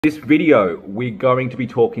This video, we're going to be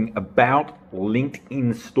talking about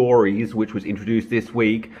LinkedIn Stories, which was introduced this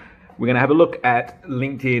week. We're going to have a look at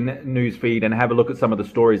LinkedIn newsfeed and have a look at some of the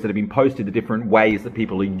stories that have been posted, the different ways that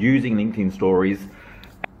people are using LinkedIn Stories.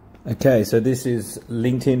 Okay, so this is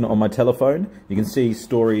LinkedIn on my telephone. You can see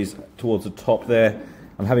stories towards the top there.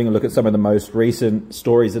 I'm having a look at some of the most recent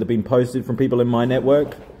stories that have been posted from people in my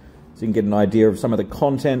network, so you can get an idea of some of the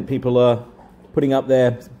content people are putting up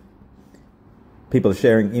there. People are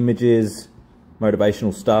sharing images,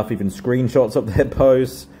 motivational stuff, even screenshots of their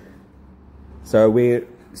posts. So we're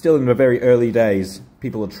still in the very early days.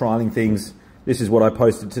 People are trialing things. This is what I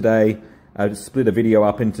posted today. I split a video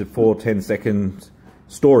up into 4 10-second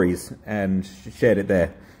stories and shared it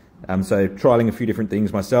there. So trialing a few different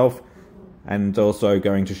things myself, and also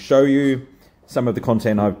going to show you some of the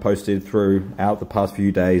content I've posted throughout the past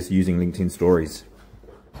few days using LinkedIn Stories.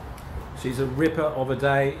 She's a ripper of a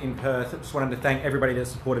day in Perth. I just wanted to thank everybody that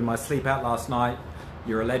supported my sleep out last night.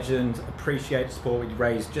 You're a legend. Appreciate the support. We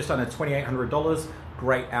raised just under $2,800.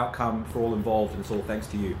 Great outcome for all involved, and it's all thanks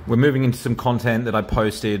to you. We're moving into some content that I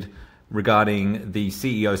posted regarding the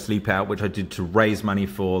CEO sleep out, which I did to raise money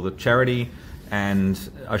for the charity. And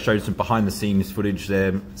I showed some behind the scenes footage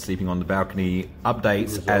there, sleeping on the balcony,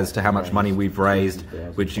 updates as to how much money we've raised,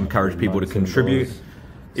 which encouraged people to contribute.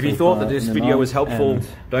 If you thought that this video was helpful,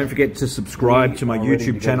 don't forget to subscribe to my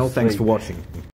YouTube channel. Thanks for watching.